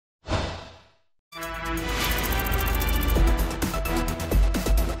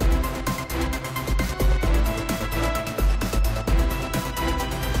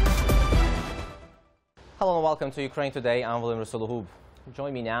welcome to Ukraine Today. I'm Vladimir Solohub.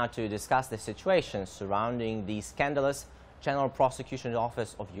 Join me now to discuss the situation surrounding the scandalous General Prosecution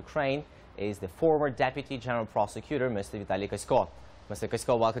Office of Ukraine is the former Deputy General Prosecutor, Mr. Vitaliy Kasko. Mr.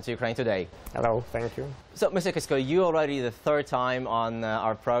 Kasko, welcome to Ukraine Today. Hello, thank you. So, Mr. Kasko, you already the third time on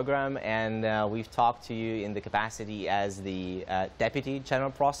our program, and we've talked to you in the capacity as the Deputy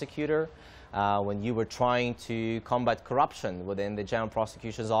General Prosecutor when you were trying to combat corruption within the General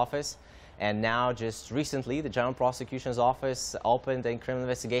Prosecution's Office. And now, just recently, the General Prosecution's Office opened a criminal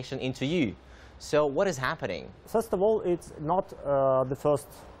investigation into you. So what is happening? First of all, it's not the first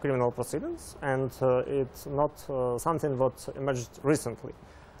criminal proceedings, and it's not something that emerged recently.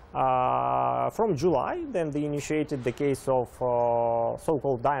 From July, then they initiated the case of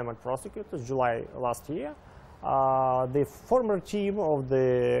so-called diamond prosecutors, July last year. The former team of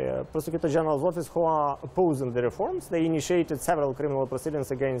the Prosecutor General's office who are opposing the reforms, they initiated several criminal proceedings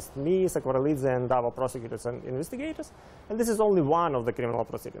against me, Sakvaralidze, and our prosecutors and investigators. And this is only one of the criminal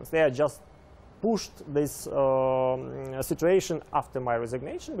proceedings. They are just pushed this situation after my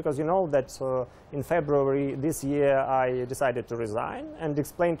resignation, because you know that in February this year I decided to resign and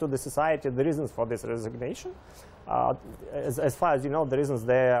explain to the society the reasons for this resignation. As far as you know, the reasons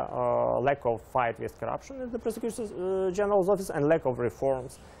there are lack of fight with corruption in the Prosecutor General's office and lack of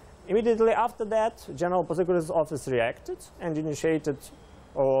reforms. Immediately after that, General Prosecutor's office reacted and initiated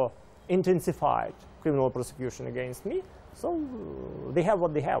or intensified criminal prosecution against me. So they have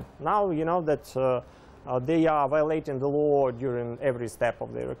what they have. Now you know that they are violating the law during every step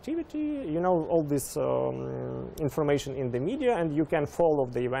of their activity. You know all this information in the media, and you can follow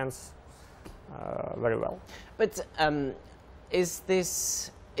the events very well. But is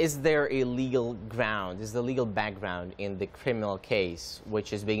there a legal ground, is the legal background in the criminal case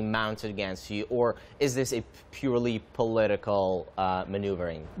which is being mounted against you, or is this a purely political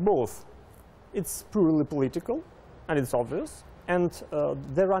maneuvering? Both. It's purely political, and it's obvious, and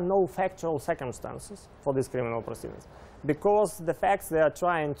there are no factual circumstances for these criminal proceedings, because the facts they are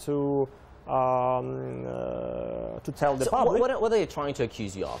trying to tell the public. What are they trying to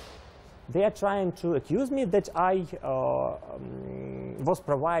accuse you of? They are trying to accuse me that I was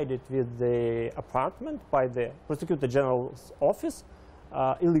provided with the apartment by the Prosecutor General's office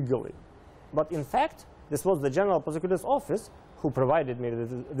illegally. But in fact, this was the General Prosecutor's office who provided me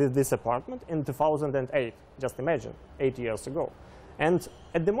with this apartment in 2008. Just imagine, 8 years ago. And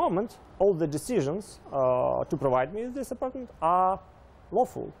at the moment, all the decisions to provide me with this apartment are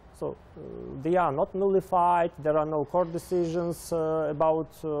lawful. So they are not nullified, there are no court decisions about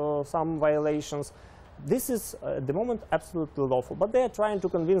some violations. This is, at the moment, absolutely lawful. But they are trying to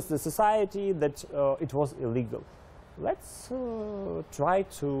convince the society that it was illegal. Let's try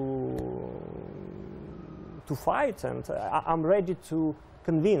to fight, and I'm ready to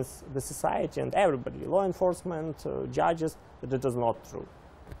convince the society and everybody, law enforcement, judges, that it is not true.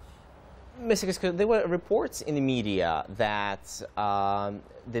 Mr. Kasko, there were reports in the media that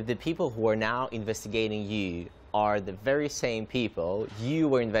the people who are now investigating you are the very same people you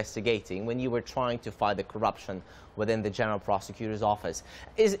were investigating when you were trying to fight the corruption within the General Prosecutor's office.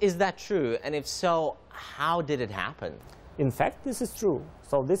 Is that true? And if so, how did it happen? In fact, this is true.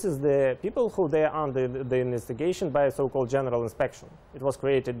 So this is the people who they are under the investigation by a so-called general inspection. It was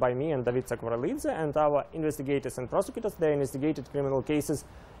created by me and David Sakvaralidze, and our investigators and prosecutors. They investigated criminal cases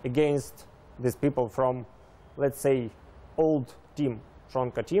against these people from, let's say, old team,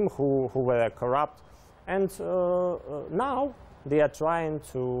 Tronka team, who were corrupt. And now they are trying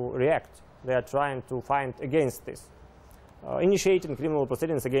to react. They are trying to fight against this, initiating criminal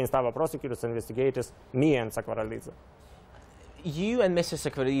proceedings against our prosecutors and investigators, me and Sakvaralidze. You and Mr.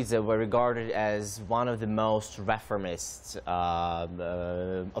 Sakvaralidze were regarded as one of the most reformist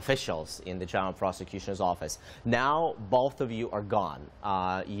officials in the General Prosecution's Office. Now, both of you are gone.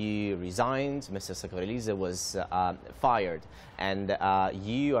 You resigned, Mr. Sakvaralidze was fired, and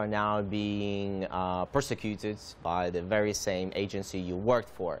you are now being persecuted by the very same agency you worked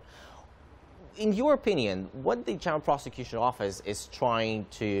for. In your opinion, what the General Prosecution Office is trying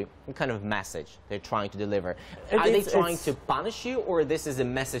to, what kind of message they're trying to deliver? Are they trying to punish you, or this is a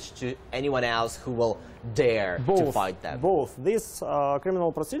message to anyone else who will dare to fight them? Both. These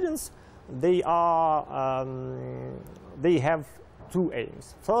criminal proceedings, they are, they have two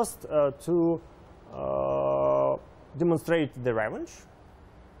aims. First, to demonstrate the revenge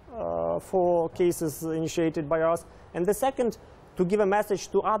for cases initiated by us, and the second, to give a message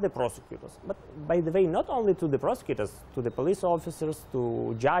to other prosecutors. But by the way, not only to the prosecutors, to the police officers,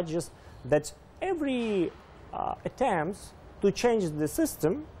 to judges, that every attempt to change the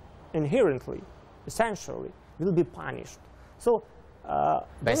system inherently, essentially, will be punished. So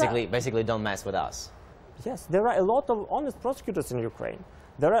basically don't mess with us. Yes, there are a lot of honest prosecutors in Ukraine.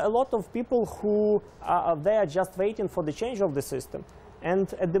 There are a lot of people who they are just waiting for the change of the system.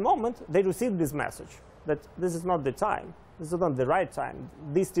 And at the moment, they receive this message that this is not the time. This is not the right time.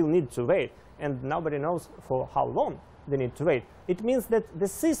 They still need to wait. And nobody knows for how long they need to wait. It means that the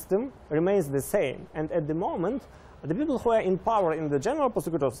system remains the same. And at the moment, the people who are in power in the general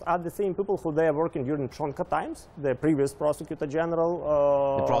prosecutors are the same people who they are working during Trumka times, the previous prosecutor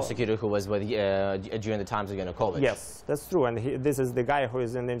general. The prosecutor who was with, during the times of Yanukovych. Yes, that's true. And this is the guy who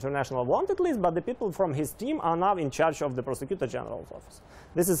is in the international wanted list, but the people from his team are now in charge of the prosecutor general's office.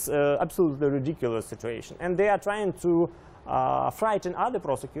 This is absolutely ridiculous situation. And they are trying to frighten other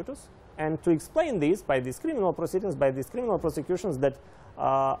prosecutors and to explain this by these criminal proceedings, by these criminal prosecutions, that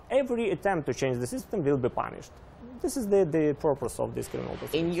every attempt to change the system will be punished. This is the purpose of this criminal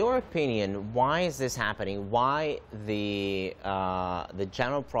proceedings. In your opinion, why is this happening? Why the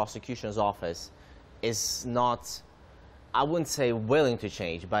General Prosecution's Office is not, I wouldn't say willing to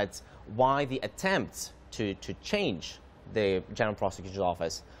change, but why the attempt to change the General Prosecutor's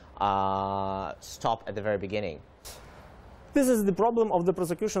Office stop at the very beginning? This is the problem of the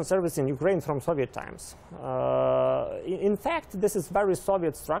prosecution service in Ukraine from Soviet times. In fact, this is very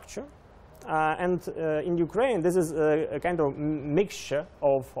Soviet structure. And in Ukraine, this is a kind of mixture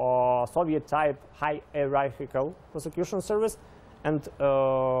of Soviet-type high hierarchical prosecution service and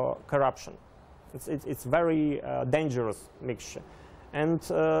corruption. It's very dangerous mixture. And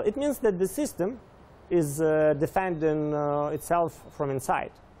it means that the system is defending itself from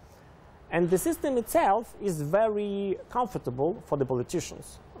inside. And the system itself is very comfortable for the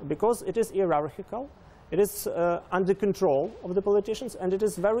politicians because it is hierarchical. It is under control of the politicians, and it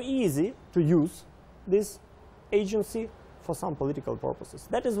is very easy to use this agency for some political purposes.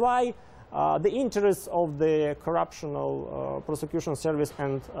 That is why the interests of the corruptional prosecution service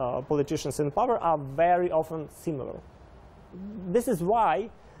and politicians in power are very often similar. This is why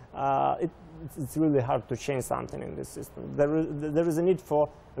it's really hard to change something in this system. There is a need for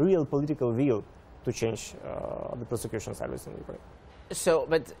real political will to change the prosecution service in Ukraine. So,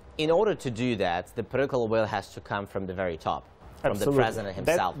 but in order to do that, the political will has to come from the very top, from Absolutely. the president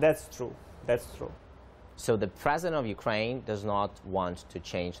himself. That's true. That's true. So the president of Ukraine does not want to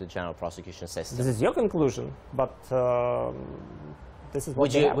change the general prosecution system. This is your conclusion, but this is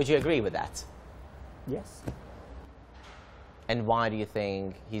what Would you agree with that? Yes. And why do you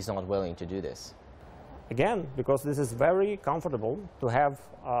think he's not willing to do this? Again, because this is very comfortable to have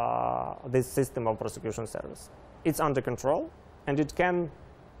this system of prosecution service. It's under control, and it can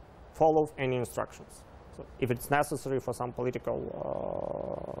follow any instructions, so if it's necessary for some political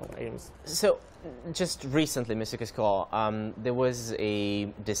aims. So, just recently, Mr. Kasko, there was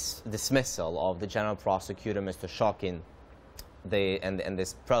a dismissal of the general prosecutor, Mr. Shokin, and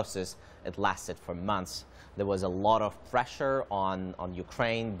this process, it lasted for months. There was a lot of pressure on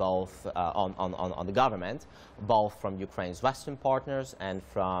Ukraine, both on the government, both from Ukraine's Western partners and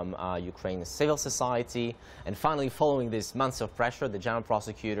from Ukraine's civil society. And finally, following these months of pressure, the general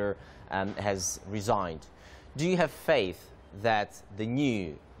prosecutor has resigned. Do you have faith that the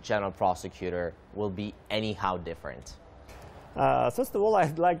new general prosecutor will be anyhow different? First of all,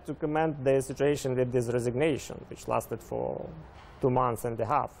 I'd like to comment the situation with this resignation, which lasted for 2 months and a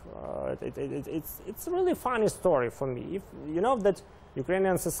half. It's a really funny story for me. If you know that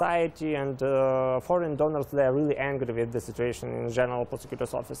Ukrainian society and foreign donors, they are really angry with the situation in the General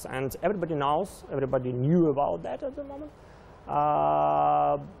Prosecutor's Office, and everybody knows, everybody knew about that at the moment.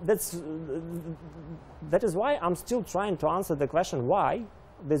 That is why I'm still trying to answer the question why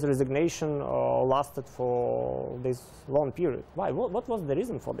this resignation lasted for this long period. Why? What was the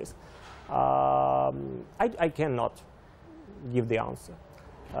reason for this? I cannot give the answer.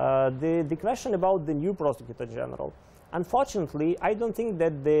 The question about the new Prosecutor General, unfortunately, I don't think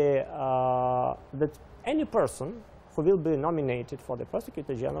that that any person who will be nominated for the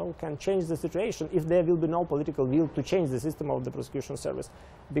Prosecutor General can change the situation if there will be no political will to change the system of the prosecution service,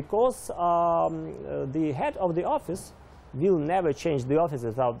 because the head of the office will never change the office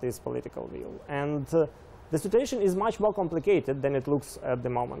without this political will. And the situation is much more complicated than it looks at the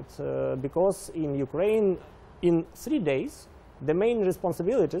moment, because in Ukraine, in 3 days, the main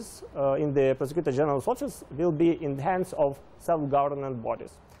responsibilities in the Prosecutor General's office will be in the hands of self-government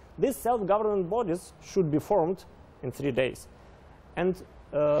bodies. These self-government bodies should be formed in 3 days. And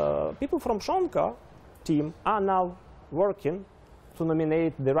people from Shomka team are now working to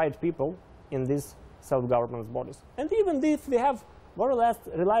nominate the right people in these self-government bodies. And even if we have more or less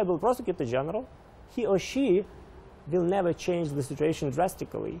reliable Prosecutor General, he or she will never change the situation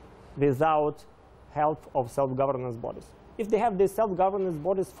drastically without help of self-governance bodies. if they have these self-governance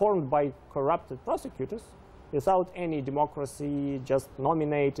bodies formed by corrupted prosecutors, without any democracy, just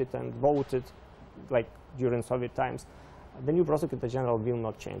nominated and voted, like during Soviet times, the new Prosecutor General will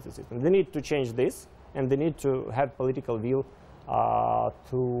not change the system. They need to change this, and they need to have political will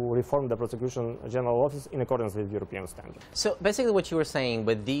to reform the Prosecution General Office in accordance with European standards. So basically what you were saying,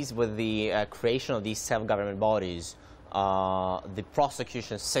 with the creation of these self-government bodies, the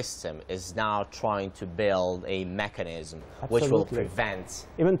prosecution system is now trying to build a mechanism which will prevent...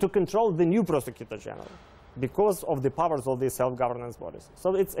 Even to control the new Prosecutor General, because of the powers of these self-governance bodies.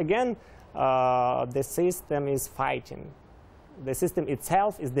 So it's, again, the system is fighting. The system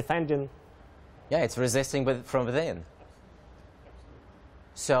itself is defending. Yeah, it's resisting from within.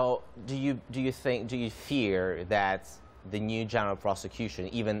 So do you fear that the new general prosecution,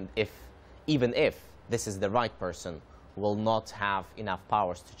 even if this is the right person, will not have enough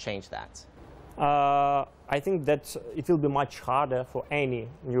powers to change that? I think that it will be much harder for any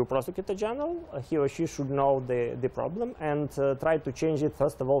new Prosecutor General. He or she should know the problem and try to change it,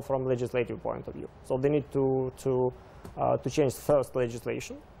 first of all, from legislative point of view. So they need to change first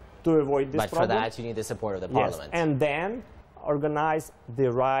legislation to avoid this problem. But for that, you need the support of the parliament. Yes, and then organize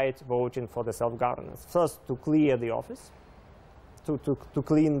the right voting for the self-governance. First, to clear the office, to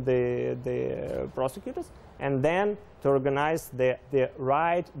clean the prosecutors, and then to organize the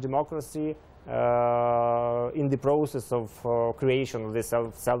right democracy in the process of creation of the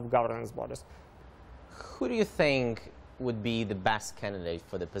self-governance bodies. Who do you think would be the best candidate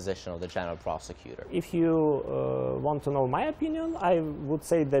for the position of the general prosecutor? If you want to know my opinion, I would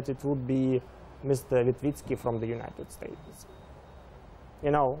say that it would be Mr. Vitaliy from the United States.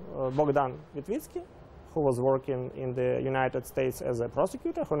 You know, Bogdan Vitaliy, who was working in the United States as a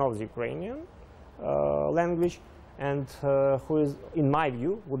prosecutor, who knows Ukrainian language, and who is, in my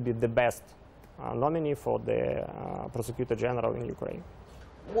view, would be the best nominee for the Prosecutor General in Ukraine.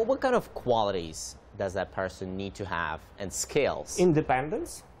 Well, what kind of qualities does that person need to have, and skills?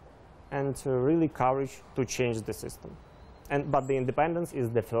 Independence, and really courage to change the system. But the independence is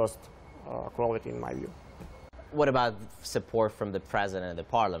the first quality, in my view. What about support from the President and the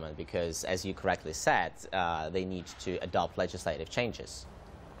Parliament? Because, as you correctly said, they need to adopt legislative changes.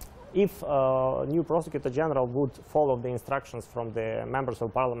 If a new Prosecutor General would follow the instructions from the members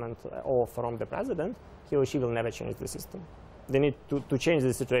of Parliament or from the President, he or she will never change the system. They need to change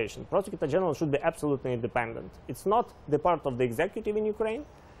the situation. Prosecutor General should be absolutely independent. It's not the part of the executive in Ukraine.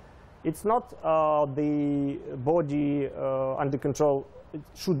 It's not the body under control. It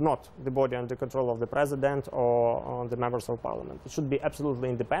should not be the body under control of the President or the members of Parliament. It should be absolutely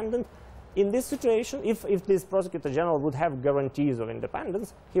independent. In this situation, if this Prosecutor General would have guarantees of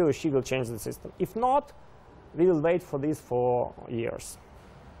independence, he or she will change the system. If not, we will wait for this for years,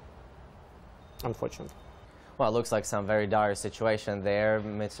 unfortunately. Well, it looks like some very dire situation there.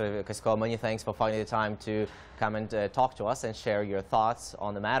 Mr. Kasko, many thanks for finding the time to come and talk to us and share your thoughts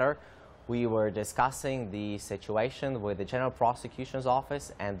on the matter. We were discussing the situation with the General Prosecution's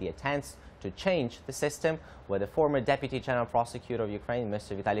Office and the attempts to change the system with the former Deputy General Prosecutor of Ukraine,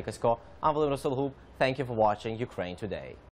 Mr. Vitaliy Kasko. I'm Volodymyr Solhub. Thank you for watching Ukraine Today.